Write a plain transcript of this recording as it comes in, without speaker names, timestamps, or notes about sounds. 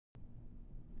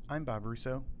I'm Bob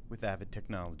Russo with Avid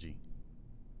Technology.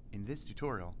 In this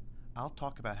tutorial, I'll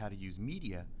talk about how to use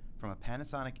media from a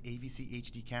Panasonic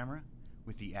AVCHD camera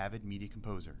with the Avid Media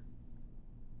Composer.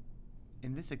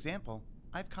 In this example,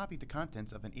 I've copied the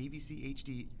contents of an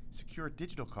AVCHD secure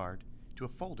digital card to a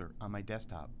folder on my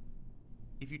desktop.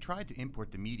 If you tried to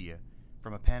import the media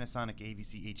from a Panasonic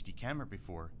AVCHD camera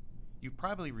before, you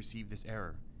probably received this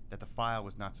error that the file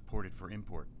was not supported for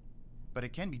import. But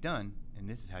it can be done, and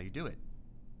this is how you do it.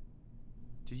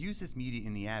 To use this media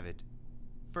in the Avid,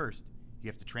 first you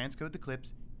have to transcode the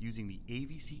clips using the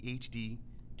AVCHD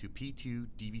to P2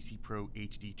 DVC Pro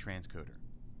HD transcoder,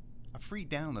 a free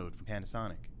download from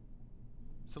Panasonic.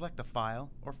 Select a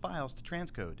file or files to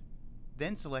transcode,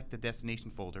 then select the destination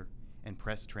folder and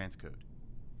press transcode.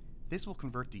 This will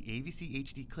convert the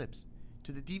AVCHD clips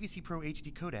to the DVC Pro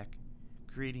HD codec,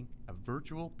 creating a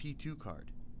virtual P2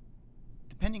 card.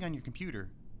 Depending on your computer,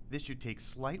 this should take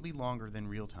slightly longer than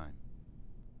real time.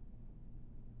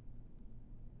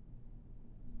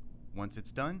 Once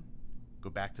it's done, go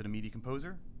back to the Media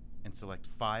Composer and select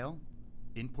File,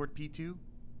 Import P2,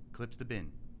 Clips to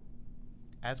Bin.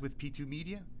 As with P2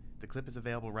 Media, the clip is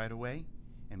available right away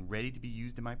and ready to be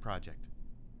used in my project.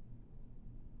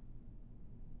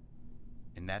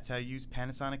 And that's how you use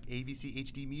Panasonic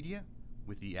AVCHD media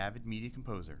with the Avid Media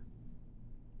Composer.